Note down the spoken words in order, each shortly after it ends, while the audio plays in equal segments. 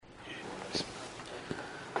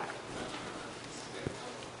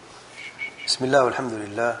بسم الله والحمد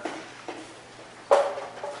لله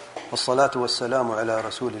والصلاة والسلام على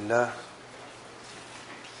رسول الله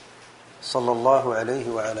صلى الله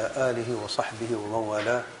عليه وعلى آله وصحبه ومن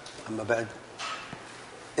والاه اما بعد.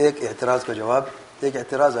 ایک اعتراض کا جواب. ایک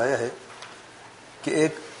اعتراض آیا ہے کہ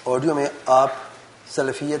ایک آڈیو میں آپ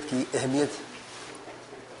سلفیت کی اہمیت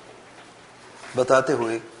بتاتے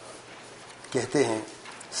ہوئے کہتے ہیں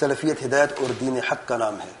سلفیت ہدایت اور دین حق کا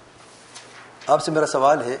نام ہے. آپ سے میرا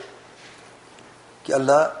سوال ہے کہ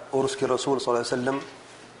اللہ اور اس کے رسول صلی اللہ علیہ وسلم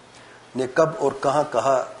نے کب اور کہاں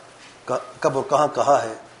کہا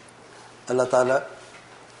ہے اللہ تعالیٰ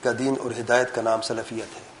کا دین اور ہدایت کا نام سلفیت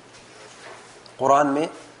ہے؟ قرآن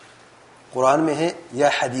میں ہے یا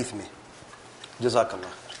حدیث میں؟ جزاک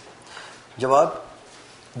اللہ خیر. جواب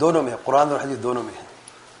دونوں میں ہے، قرآن اور حدیث دونوں میں ہے.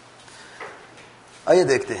 آئیے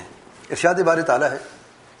دیکھتے ہیں. ارشاد باری تعالیٰ ہے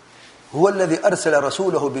هو الذي ارسل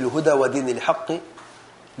رسوله بالهدى ودين الحق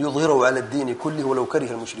ليظهره على الدين كله ولو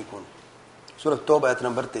كره المشركون. سورۃ توبہ آیت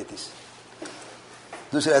نمبر 33.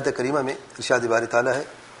 دوسری آیت کریمہ میں ارشاد باری تعالیٰ ہے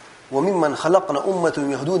وممن خلقنا امة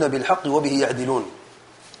يهدون بالحق وبه يعدلون.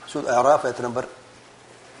 سورۃ اعراف آیت نمبر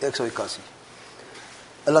 181.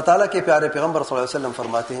 اللہ تعالیٰ کے پیارے پیغمبر صلی اللہ علیہ وسلم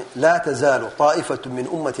فرماتے ہیں لا تزال طائفة من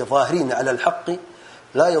امتی ظاہرین علی الحق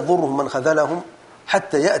لا يضرهم من خذلهم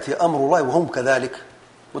حتى يأتي امر الله وهم كذلك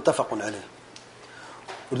متفق علیہ.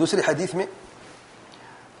 اور دوسری حدیث میں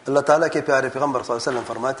اللہ تعالیٰ کے پیارے پیغمبر صلی اللہ علیہ وسلم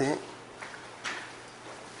فرماتے ہیں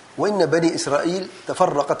وإن بني إسرائيل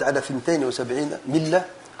تفرقت على 72 ملة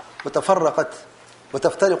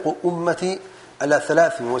وتفترق أمتي على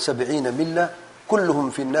 73 ملة كلهم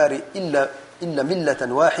في النار إلا ملة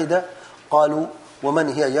واحدة قالوا ومن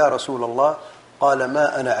هي يا رسول الله قال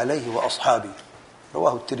ما أنا عليه وأصحابي.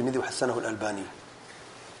 رواه الترمذي وحسنه الألباني.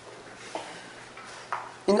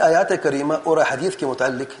 ان آیات کریمہ اور حدیث کے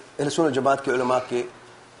متعلق اہل سنت جماعت کے علماء کے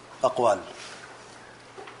اقوال.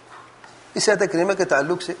 اس آیت کریمہ کے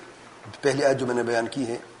تعلق سے پہلی آیت جو میں نے بیان کی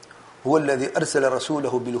ہے هو الذي ارسل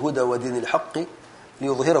رسوله بالهدى ودين الحق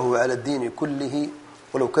ليظهره على الدين كله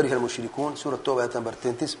ولو كره المشركون. سورۃ توبہ آیت نمبر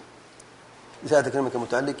 33. اس آیت کریمہ کے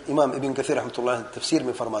متعلق امام ابن کثیر رحمۃ اللہ علیہ تفسیر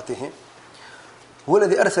میں فرماتے ہیں هو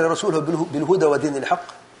الذي ارسل رسوله بالهدى ودين الحق.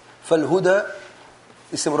 فالهدى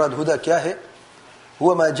اس سے مراد ہدى کیا ہے؟ هو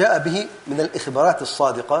ما جاء به من الإخبارات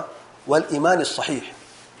الصادقة والإيمان الصحيح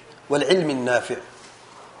والعلم النافع.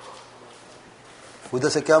 ہدى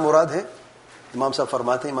سے کیا مراد ہے؟ امام صاحب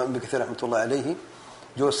فرماتے ہیں امام ابن کثیر رحمۃ اللہ علیہ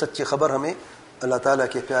جو سچی خبر ہمیں اللہ تعالیٰ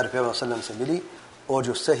کے پیارے پیغمبر صلی اللہ علیہ وسلم سے ملی اور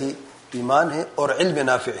جو صحیح ایمان ہے اور علم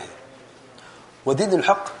نافع ہے. ودین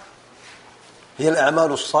الحق هي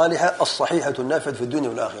الأعمال الصالحة الصحيحة النافعة في الدنيا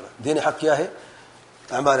والآخرة. دین حق کیا ہے؟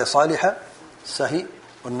 اعمال صالحہ صحیح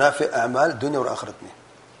اور نافع اعمال دنیا اور آخرت میں.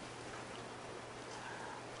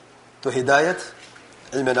 تو ہدایت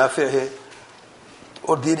علم نافع ہے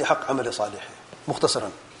اور دین حق عمل صالح ہے. مختصراً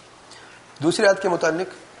دوسری آیت کے متعلق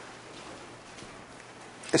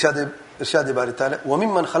ارشاد باری تعالی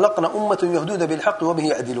وممن خلقنا امة يهدون بالحق وبه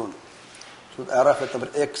يعدلون. سورۃ اعراف نمبر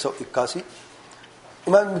 181.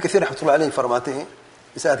 امام ابن کثیر رحمۃ اللہ علیہ فرماتے ہیں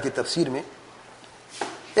اس آیت کی تفسیر میں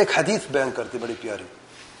ایک حدیث بیان کرتے بڑی پیاری.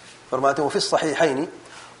 فرماتے ہیں وفي الصحيحين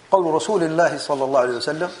قول رسول اللہ صلی اللہ علیہ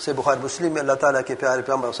وسلم سے بخاری مسلم میں اللہ تعالیٰ کے پیارے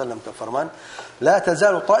پیغمبر صلی اللہ علیہ وسلم کا فرمان لا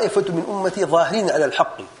تزال طائفة من امتی ظاہرین علی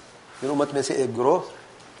الحق. میری امت میں سے ایک گروہ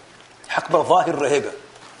حق پر ظاہر رہے گا.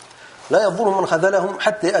 لا يضرهم من خذلهم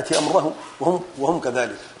حتى يأتي امره وهم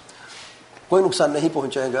كذلك. کوئی نقصان نہیں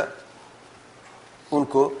پہنچائے گا ان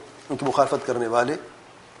کو ان کی مخالفت کرنے والے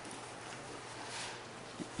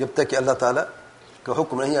جب تک کہ اللہ تعالیٰ کا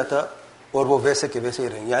حکم نہیں آتا اور وہ ویسے کے ویسے ہی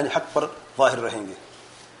رہیں گے، یعنی حق پر ظاہر رہیں گے.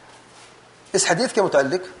 اس حدیث کے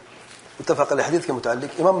متعلق متفق علیہ حدیث کے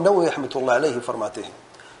متعلق امام نووی رحمۃ اللہ علیہ فرماتے ہیں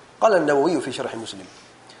قال النووی فی شرح مسلم.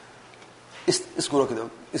 اس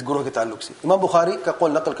گروہ کے تعلق سے امام بخاری کا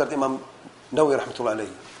قول نقل کرتے امام نووی رحمۃ اللہ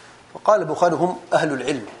علیہ وقال بخاری هم اہل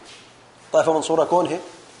العلم. طائفہ منصورہ کون ہے؟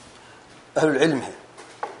 اہل العلم ہے.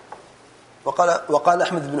 وقال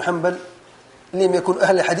احمد بن حنبل لم يكن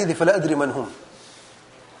اہل حدیث فلا ادری من هم.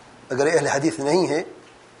 اگر اہل حدیث نہیں ہے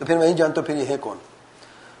تو پھر میں نہیں جانتا پھر یہ ہے کون.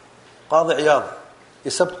 قاضی عیاض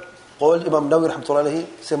یہ سب قول امام نووی رحمۃ اللہ علیہ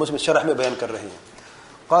سے مسلم شرح میں بیان کر رہے ہیں.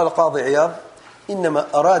 قال قاضی عیاض انما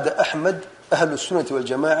اراد احمد اهل السنة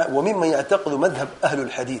والجماعة وممن يعتقد مذهب اهل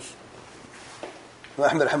الحديث.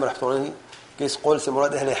 احمد رحمہ اللہ علیہ کہ اس قول سے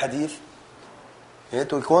مراد اہل حدیث ہے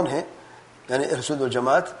تو کون ہے؟ یعنی اہل سنت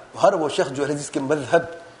والجماعت ہر وہ شخص جو اہل حدیث کے مذہب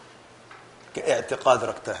کے اعتقاد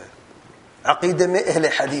رکھتا ہے، عقیدے میں اہل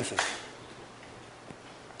حدیث ہے.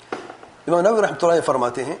 امام نووی رحمۃ اللہ علیہ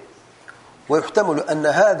فرماتے ہیں ويحتمل ان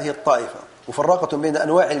هذه الطائفة مفرقة بين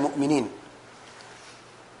انواع المؤمنين.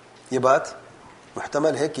 یہ بات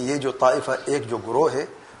محتمل ہے کہ یہ جو طائفہ ایک جو گروہ ہے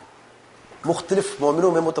مختلف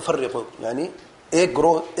مومنوں میں متفرق ہو، یعنی ایک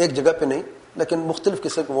گروہ ایک جگہ پہ نہیں لیکن مختلف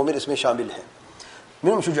قسم کے مومن اس میں شامل ہیں.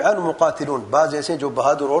 منہم شجعان مقاتلون، بعض ایسے جو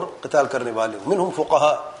بہادر اور قتال کرنے والے ہیں. منہم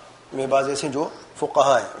فقہاء، میں بعض ایسے جو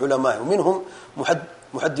فقہاء ہیں، علماء ہیں. منہم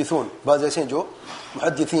محدثون، بعض ایسے جو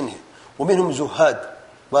محدثین ہیں. ومنہم زہاد،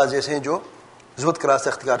 بعض ایسے ہیں جو زہد کا راستہ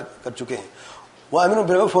اختیار کر چکے ہیں. وآمنوا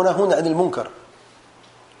بالعرف ونهون عن المنکر،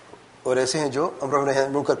 اور ایسے ہیں جو امر بالمعروف نہی عن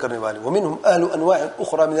المنکر کرنے والے. ومنہم اہل انواع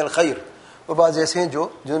اخرى من الخیر، اور بعض ایسے ہیں جو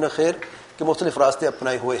جنہوں نے خیر کے مختلف راستے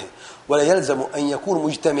اپنائے ہوئے ہیں. ولا يلزم ان يكونوا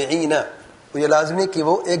مجتمعين، اور یہ لازم ہے کہ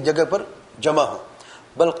وہ ایک جگہ پر جمع ہوں.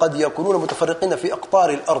 بل قد يكونون متفرقين في اقطار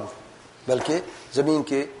الارض، بلکہ زمین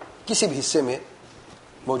کے کسی بھی حصے میں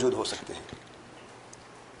موجود ہو سکتے ہیں.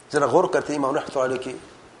 ذرا غور کرتے ہیں امام رحمۃ اللہ علیہ کی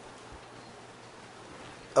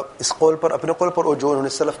اس قول پر، اپنے قول پر، اور جو انہوں نے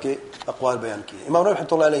سلف کے اقوال بیان کیے. امام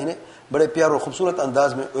رحمۃ اللہ علیہ نے بڑے پیار اور خوبصورت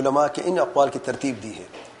انداز میں علماء کے ان اقوال کی ترتیب دی ہے.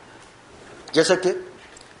 جیسا کہ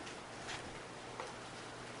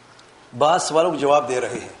بعض سوالوں کے جواب دے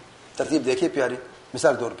رہے ہیں. ترتیب دیکھیے پیاری.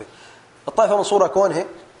 مثال طور پہ الطائفہ منصورہ کون ہے؟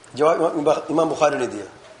 جواب امام بخاری نے دیا.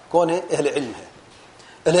 کون ہے؟ اہل علم ہے.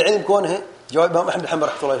 اہل علم کون ہے؟ جواب امام احمد بن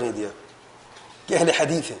رحمۃ اللہ نے دیا کہ اہل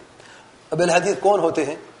حدیث ہیں. اب اہل حدیث کون ہوتے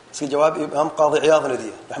ہیں؟ اس کے جواب امام قاضی عیاض نے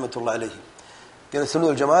دیا رحمۃ اللہ علیہ کہ سنت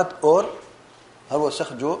الجماعت اور ہر وہ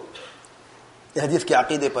شخص جو حدیث کے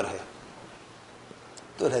عقیدے پر ہے.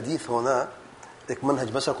 تو الحدیث ہونا ایک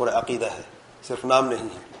منہج مسلک اور عقیدہ ہے، صرف نام نہیں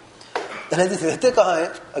ہے. اہل حدیث رہتے کہاں ہیں؟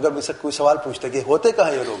 اگر مجھ سے کوئی سوال پوچھتا کہ ہوتے کہاں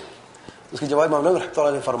ہیں یہ لوگ، اس کے جواب امام رحمۃ اللہ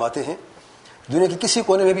علیہ فرماتے ہیں دنیا کے کسی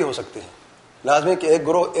کونے میں بھی ہو سکتے ہیں، لازم ہے کہ ایک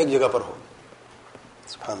گروہ ایک جگہ پر ہو.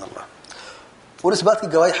 سبحان اللہ. اور اس بات کی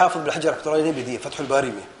گواہی حافظ بن حجر رحمۃ اللہ علیہ نے بھی دی فتح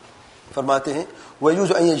الباری میں. فرماتے ہیں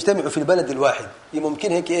وَيَجُوزُ أَن يَجْتَمِعُوا فِي الْبَلَدِ الْوَاحِدِ، یہ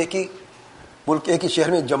ممکن ہے کہ ایک ہی ملک ایک ہی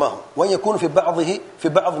شہر میں جمع ہو. وَيَكُونُ فِي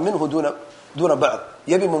بعض مِنْهُ دون بعض،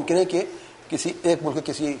 یہ بھی ممکن ہے کہ کسی ایک ملک کے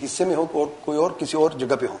کسی حصے میں ہو اور کوئی اور کسی اور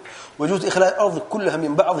جگہ پہ ہو. وَيَجُوزُ إِخْلَاءُ الْأَرْضِ كُلَّهَا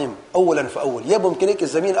مِنْ بَعْضِهِمْ أَوَّلًا فَأَوَّلًا، یہ ممکن ہے کہ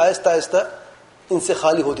زمین آہستہ آہستہ ان سے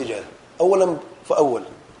خالی ہوتی جائے، اولاً فاول،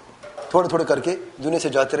 تھوڑے تھوڑے کر کے دنیا سے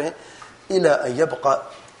جاتے رہیں. إِلَىٰ أَن يَبْقَى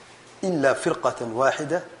إِلَّا فِرْقَةٌ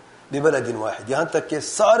وَاحِدَةٌ ببلد واحد، یہاں تک کہ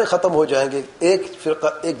سارے ختم ہو جائیں گے، ایک فرقہ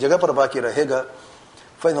ایک جگہ پر باقی رہے گا.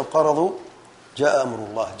 فَإِنْ انقرضوا جاء امر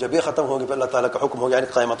اللہ، جب یہ ختم ہوگی پھر اللہ تعالیٰ کا حکم ہوگا، یعنی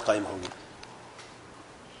قیامت قائم ہوگی.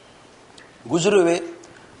 گزرے ہوئے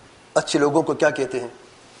اچھے لوگوں کو کیا کہتے ہیں؟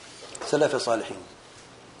 سلف صالحین،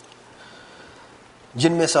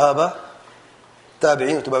 جن میں صحابہ،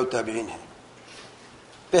 تابعین و تبع التابعین ہیں.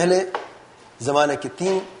 پہلے زمانے کے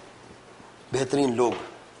 3 بہترین لوگ،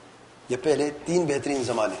 یہ پہلے 3 بہترین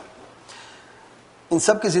زمانے، ان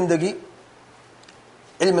سب کی زندگی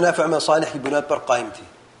علم نافع میں صالح کی بنیاد پر قائم تھی.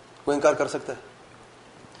 کوئی انکار کر سکتا ہے؟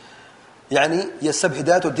 یعنی یہ سب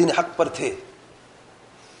ہدایت اور دین حق پر تھے.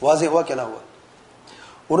 واضح ہوا کہ نہ ہوا؟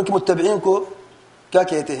 اور ان کے متبعین کو کیا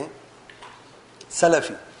کہتے ہیں؟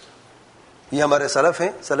 سلفی. یہ ہمارے سلف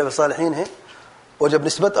ہیں، سلف صالحین ہیں. اور جب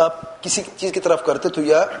نسبت آپ کسی چیز کی طرف کرتے تو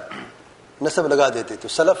یا نسب لگا دیتے تو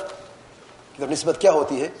سلف کی طرف نسبت کیا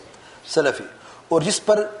ہوتی ہے؟ سلفی. اور جس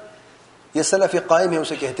پر یہ سلفی قائم ہے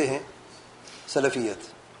اسے کہتے ہیں سلفیت.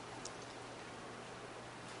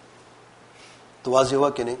 تو واضح ہوا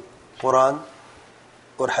کہ نہیں؟ قرآن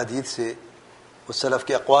اور حدیث سے اور سلف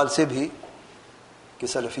کے اقوال سے بھی کہ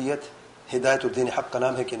سلفیت ہدایت اور دین حق کا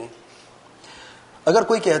نام ہے کہ نہیں. اگر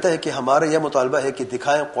کوئی کہتا ہے کہ ہمارا یہ مطالبہ ہے کہ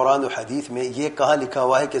دکھائیں قرآن اور حدیث میں یہ کہاں لکھا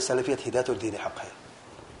ہوا ہے کہ سلفیت ہدایت اور دین حق ہے.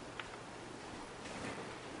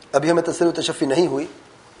 ابھی ہمیں تصریح و تشفی نہیں ہوئی،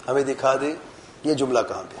 ہمیں دکھا دے یہ جملہ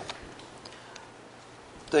کہاں پہ.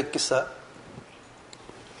 تو ایک قصہ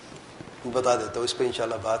بتا دیتا ہوں، اس پہ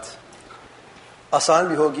انشاءاللہ بات آسان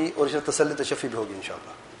بھی ہوگی اور اس میں تسلی تشفی بھی ہوگی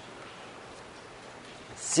انشاءاللہ.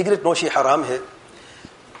 سگریٹ نوشی حرام ہے.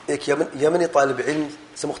 ایک یمنی طالب علم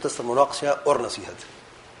سے مختصر مناقشہ اور نصیحت.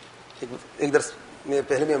 ایک درس میں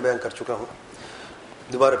پہلے بھی بیان کر چکا ہوں،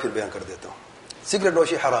 دوبارہ پھر بیان کر دیتا ہوں. سگریٹ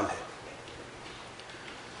نوشی حرام ہے.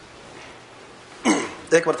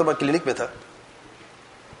 ایک مرتبہ کلینک میں تھا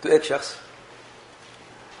تو ایک شخص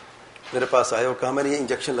میرے پاس آیا اور کہا میں نے یہ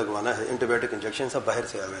انجیکشن لگوانا ہے، اینٹی بایوٹک انجیکشن. سب باہر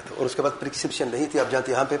سے آئے ہوئے تھے اور اس کے بعد پرسکرپشن نہیں تھی. آپ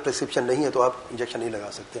جانتے ہیں یہاں پہ پرسکرپشن نہیں ہے تو آپ انجیکشن نہیں لگا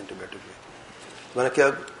سکتے اینٹی بایوٹک میں. میں نے کہا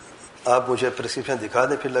آپ مجھے پرسکرپشن دکھا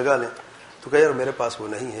دیں پھر لگا لیں. تو کہا یار میرے پاس وہ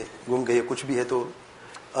نہیں ہے، گم گئی کچھ بھی ہے تو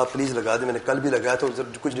آپ پلیز لگا دیں. میں نے کل بھی لگایا تو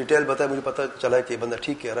کچھ ڈیٹیل بتایا، مجھے پتہ چلا کہ یہ بندہ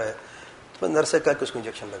ٹھیک کہہ رہا ہے. تو میں نرس سے کہا کہ اس کو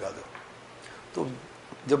انجیکشن لگا دو. تو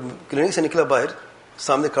جب کلینک سے نکلا باہر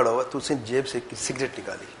سامنے کھڑا ہوا تو اس نے جیب سے سگریٹ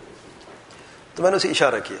نکالی. تو میں نے اسے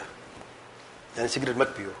اشارہ کیا یعنی سگریٹ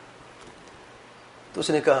مت پیو. تو اس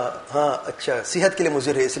نے کہا ہاں اچھا صحت کے لیے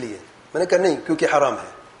مضر ہے اس لیے. میں نے کہا نہیں کیونکہ حرام ہے.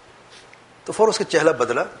 تو فوراً اس کا چہرہ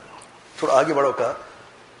بدلا, تھوڑا آگے بڑھو, کہا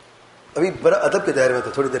ابھی بڑا ادب کے دائرے میں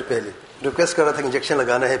تھا, تھوڑی دیر پہلے ریکویسٹ کر رہا تھا کہ انجیکشن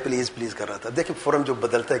لگانا ہے, پلیز پلیز کر رہا تھا. دیکھیں فوراً جو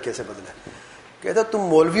بدلتا ہے کیسے بدلا ہے. کہتا تم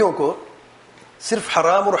مولویوں کو صرف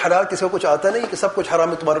حرام اور حلال کسی کو کچھ آتا نہیں کہ سب کچھ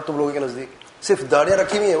حرام ہے تمہارے تم لوگوں کے نزدیک, صرف داڑیاں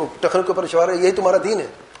رکھی ہوئی ہیں وہ ٹخن کے اوپر شوار ہے, یہی تمہارا دین ہے.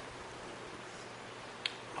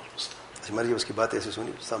 ہماری اس کی بات ایسی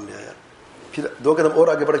سنی, سامنے آیا, پھر 2 قدم اور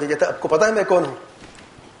آگے بڑھ کے کہتا ہے آپ کو پتا ہے میں کون ہوں؟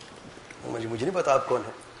 مجھے نہیں پتا آپ کون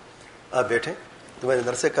ہیں, آپ بیٹھیں. تو میں نے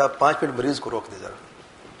اندر سے کہا 5 منٹ مریض کو روک دے ذرا.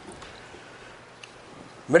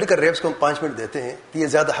 میڈیکل ریپس کو ہم 5 منٹ دیتے ہیں کہ یہ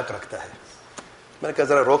زیادہ حق رکھتا ہے. میں نے کہا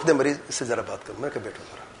ذرا روک دے مریض, اس سے ذرا بات کروں. میں نے کہا بیٹھو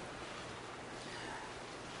ذرا.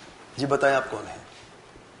 جی بتائیں آپ کون ہیں؟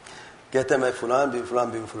 کہتے ہیں میں فلان بن فلان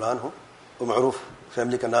بن فلان ہوں. وہ معروف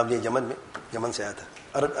فیملی کا نام یہ یمن سے آیا تھا,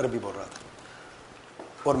 عربی بول رہا تھا,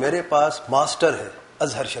 اور میرے پاس ماسٹر ہے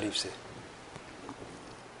ازہر شریف سے.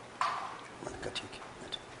 میں نے کہا ٹھیک ہے.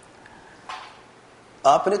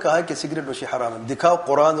 آپ نے کہا کہ سگریٹ نوشی حرام ہے, دکھاؤ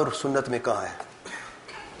قرآن اور سنت میں کہاں ہے,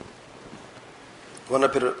 ورنہ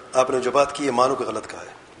پھر آپ نے جو بات کی یہ مانو کہ غلط کہا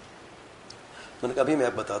ہے. میں نے کہا ابھی میں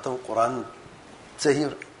آپ بتاتا ہوں قرآن سے ہی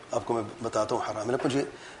آپ کو میں بتاتا ہوں حرام ہے. مجھے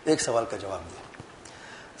ایک سوال کا جواب دیں,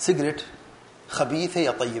 سگریٹ خبیث ہے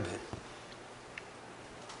یا طیب ہے؟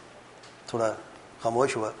 تھوڑا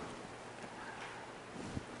خاموش ہوا,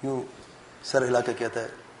 یوں سر ہلا کے کہتا ہے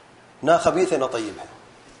نہ خبیث ہے نہ طیب ہے.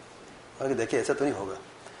 آگے دیکھیں ایسا تو نہیں ہوگا,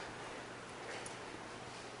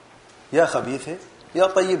 یا خبیث ہے یا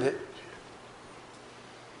طیب ہے.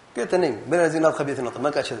 کہتے نہیں میرے نزدیک نہ خبیث ہے نہ طیب.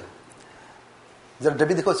 میں کہا اچھا ذرا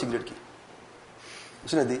ڈبی دکھاؤ سگریٹ کی.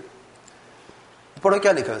 اس نے دی, پڑھو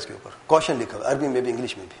کیا لکھا ہے اس کے اوپر, کوشن لکھا ہے عربی میں بھی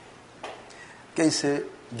انگلش میں بھی, کہ اس سے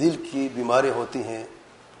دل کی بیماریاں ہوتی ہیں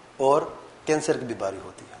اور کینسر کی بیماری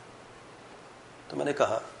ہوتی ہے. تو میں نے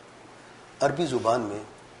کہا عربی زبان میں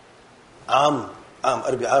عام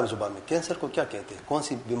عربی زبان میں کینسر کو کیا کہتے ہیں, کون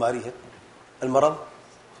سی بیماری ہے؟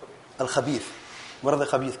 المرض الخبیث, مرض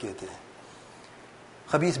خبیث کہتے ہیں,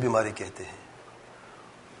 خبیث بیماری کہتے ہیں.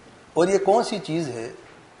 اور یہ کون سی چیز ہے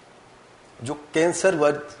جو کینسر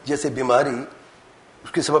جیسے بیماری,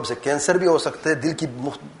 اس کے سبب سے کینسر بھی ہو سکتا ہے, دل کی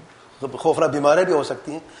خوفناک بیماریاں بھی ہو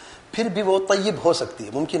سکتی ہیں, پھر بھی وہ طیب ہو سکتی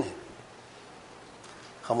ہے, ممکن ہے.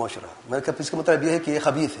 خاموش رہا. میں نے کہا اس کا مطلب یہ ہے کہ یہ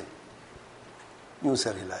خبیث ہے, یوں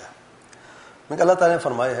سر ہلایا. میں کہا اللہ تعالیٰ نے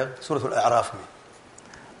فرمایا ہے سورۃ الاعراف میں,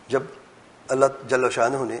 جب اللہ جل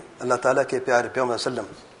شانہ نے اللہ تعالیٰ کے پیارے پیغمبر صلی اللہ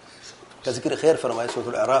علیہ وسلم کا ذکر خیر فرمایا, سورۃ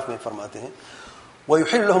الاعراف میں فرماتے ہیں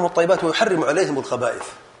وَيُحِلُّ لَهُمُ الطَّيِّبَاتِ وَيُحَرِّمُ عَلَيْهِمُ الْخَبَائِثَ.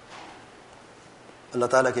 اللہ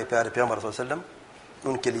تعالیٰ کے پیارے پیغمبر صلی اللہ علیہ وسلم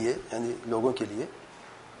ان کے لیے یعنی لوگوں کے لیے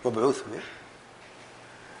مبعوث ہوئے.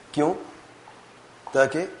 کیوں؟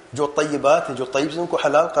 تاکہ جو طیبات ہیں, جو طیب ان کو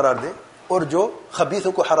حلال قرار دے اور جو خبیث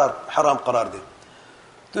ان کو حرام قرار دے.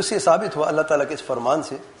 تو اس سے ثابت ہوا اللہ تعالیٰ کے اس فرمان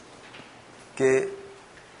سے کہ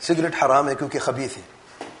سگریٹ حرام ہے کیونکہ خبیث ہے,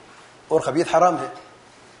 اور خبیث حرام ہے.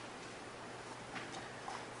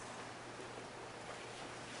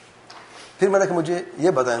 پھر میں نے کہا مجھے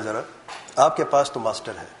یہ بتائیں ذرا, آپ کے پاس تو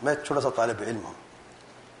ماسٹر ہے, میں چھوٹا سا طالب علم ہوں.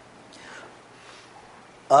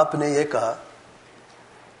 آپ نے یہ کہا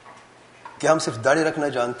کہ ہم صرف داڑھی رکھنا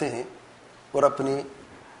جانتے ہیں اور اپنی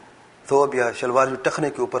ثوب یا شلوار جو ٹخنے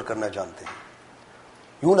کے اوپر کرنا جانتے ہیں.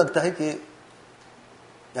 یوں لگتا ہے کہ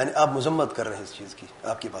یعنی آپ مذمت کر رہے ہیں اس چیز کی,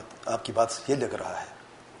 آپ کی بات سے یہ لگ رہا ہے.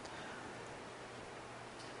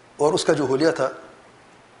 اور اس کا جو حلیہ تھا,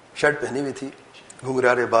 شرٹ پہنی ہوئی تھی,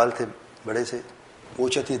 گھنگریارے بال تھے بڑے سے,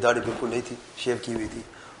 اونچے تھی, داڑھی بالکل نہیں تھی, شیو کی ہوئی تھی,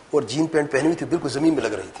 اور جین پینٹ پہنی ہوئی تھی, بالکل زمین میں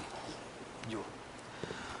لگ رہی تھی. جو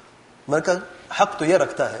میں نے کہا حق تو یہ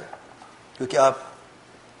رکھتا ہے کیونکہ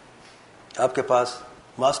آپ کے پاس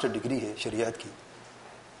ماسٹر ڈگری ہے شریعت کی,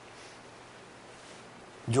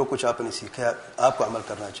 جو کچھ آپ نے سیکھا آپ کو عمل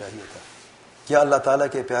کرنا چاہیے تھا. کیا اللہ تعالیٰ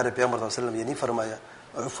کے پیارے پیغمبر صلی اللہ علیہ وسلم یہ نہیں فرمایا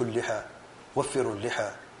عف اللحى وفر اللحى,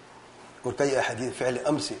 اور کئی احادیث فعل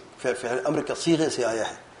امر کے صیغے سے آیا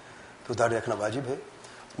ہے, تو داڑھی رکھنا واجب ہے.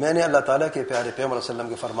 میں نے اللہ تعالیٰ کے پیارے پیغمبر صلی اللہ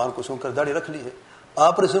علیہ وسلم کے فرمان کو سن کر داڑھی رکھ لی ہے.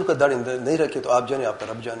 آپ نے سن کر داڑھی نہیں رکھی تو آپ جانے, آپ کا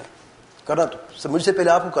رب جانے. کرنا تو مجھ سے پہلے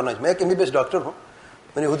آپ کو کرنا ہے. میں ایک MBBS ڈاکٹر ہوں,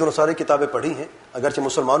 میں نے حدود اور ساری کتابیں پڑھی ہیں, اگرچہ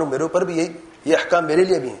مسلمانوں میرے اوپر بھی یہ احکام میرے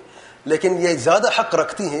لیے بھی ہیں, لیکن یہ زیادہ حق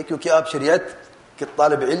رکھتی ہیں کیونکہ آپ شریعت کے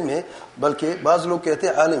طالب علم ہیں, بلکہ بعض لوگ کہتے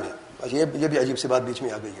ہیں عالم ہیں. یہ بھی عجیب سی بات بیچ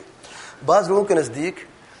میں آ گئی ہے. بعض لوگوں کے نزدیک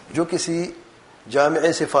جو کسی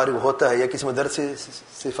جامعے سے فارغ ہوتا ہے یا کسی مدرسے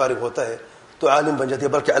سے فارغ ہوتا ہے تو عالم بن جاتی ہے,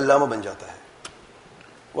 بلکہ علامہ بن جاتا ہے.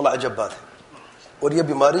 واللہ عجب بات ہے. اور یہ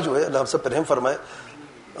بیماری جو ہے اللہ ہم سب پر رحم فرمائے,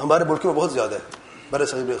 ہمارے ملک میں بہت زیادہ ہے, بڑے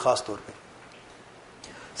صغیر میں خاص طور پہ.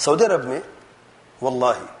 سعودی عرب میں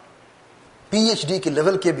واللہ PhD کے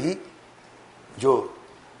لیول کے بھی جو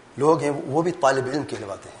لوگ ہیں وہ بھی طالب علم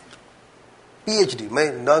کہلواتے ہیں. پی ایچ ڈی,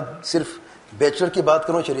 میں نہ صرف بیچلر کی بات کر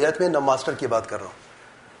رہا ہوں شریعت میں, نہ ماسٹر کی بات کر رہا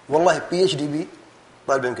ہوں, واللہ پی ایچ ڈی بھی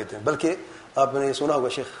طالب علم کہتے ہیں. بلکہ آپ نے سنا ہوگا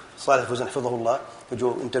شیخ صالح فوزان حفظہ اللہ کا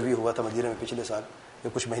جو انٹرویو ہوا تھا مدینہ میں پچھلے سال یا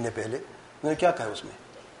کچھ مہینے پہلے, میں نے کیا کہا اس میں,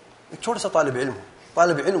 ایک چھوٹا سا طالب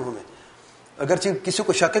علم ہوں میں, اگرچہ کسی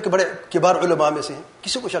کو شک ہے کہ بڑے کبار علماء میں سے ہیں,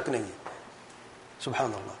 کسی کو شک نہیں ہے.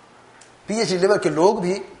 سبحان اللہ, پی ایچ ڈی لیول کے لوگ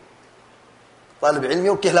بھی طالب علم ہیں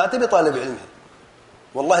اور کہلاتے بھی طالب علم ہیں.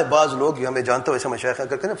 واللہ بعض لوگ جو ہمیں جانتا ہوں ایسے مشائخ اگر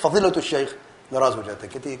کہتے ہیں فضیلت الشیخ, ناراض ہو جاتے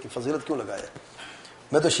ہیں, کہتے ہیں کہ فضیلت کیوں لگایا,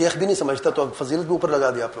 میں تو شیخ بھی نہیں سمجھتا, تو اب فضیلت بھی اوپر لگا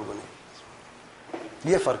دیا آپ لوگوں نے.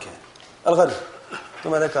 یہ فرق ہے. الغرض, تو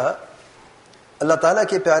میں نے کہا اللہ تعالیٰ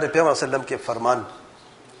کے پیارے پیغمبر صلی اللہ علیہ وسلم کے فرمان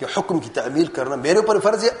کے حکم کی تعمیل کرنا میرے اوپر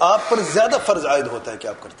فرض ہے, آپ پر زیادہ فرض عائد ہوتا ہے کہ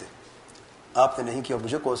آپ کرتے. آپ نے نہیں کیا اور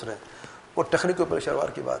مجھے کوس رہے ہیں, وہ ٹخنے کے اوپر شلوار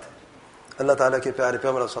کی بات ہے. اللہ تعالیٰ کے پیارے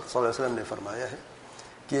پیغمبر صلی اللہ علیہ وسلم نے فرمایا ہے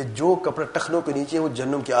کہ جو کپڑا ٹخنوں کے نیچے وہ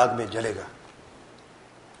جہنم کی آگ میں جلے گا.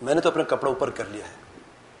 میں نے تو اپنا کپڑا اوپر کر لیا ہے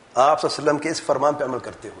آپ صلی اللہ علیہ وسلم کے اس فرمان پہ عمل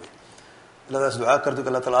کرتے ہوئے. اللہ تعالیٰ سے دعا کر دوں کہ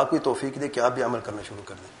اللہ تعالیٰ آپ کو توفیق دے کہ آپ بھی عمل کرنا شروع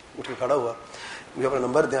کر دیں. اٹھ کے کھڑا ہوا, مجھے اپنا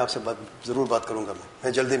نمبر دیں, آپ سے ضرور بات کروں گا,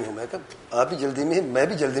 میں جلدی میں ہوں. میں کہا آپ بھی جلدی میں ہیں, میں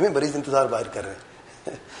بھی جلدی میں, مریض انتظار باہر کر رہے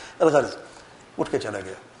ہیں. الغرض, اٹھ کے چلا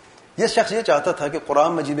گیا. یہ شخص یہ چاہتا تھا کہ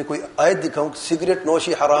قرآن مجید میں کوئی آیت دکھاؤں کہ سگریٹ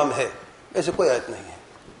نوشی حرام ہے. ایسے کوئی آیت نہیں ہے,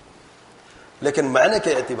 لیکن معنی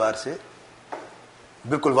کے اعتبار سے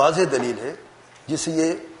بالکل واضح دلیل ہے جس سے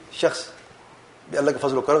یہ شخص, اللہ کے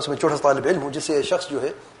فضل و کرم سے میں چھوٹا سا طالب علم ہوں, جس سے یہ شخص جو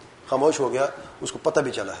ہے خاموش ہو گیا, اس کو پتہ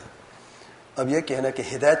بھی چلا ہے. اب یہ کہنا کہ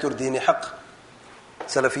ہدایت اور دین حق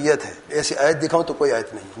سلفیت ہے, ایسی آیت دکھاؤں تو کوئی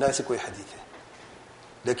آیت نہیں, نہ ایسی کوئی حدیث ہے.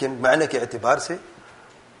 لیکن معنی کے اعتبار سے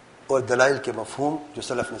اور دلائل کے مفہوم جو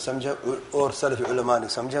سلف نے سمجھا اور سلف علماء نے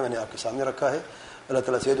سمجھا, میں نے آپ کے سامنے رکھا ہے. اللہ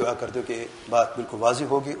تعالیٰ سے دعا کرتے ہو کہ بات بالکل واضح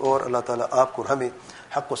ہوگی اور اللہ تعالیٰ آپ کو اور ہمیں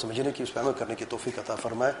حق کو سمجھنے کی, اس پہ عمل کرنے کی توفیق عطا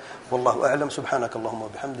فرمائے. واللہ اعلم. سبحانک اللہم و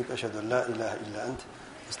بحمدک, اشہد ان لا الہ الا انت,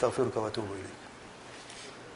 استغفرک و اتوب الیک.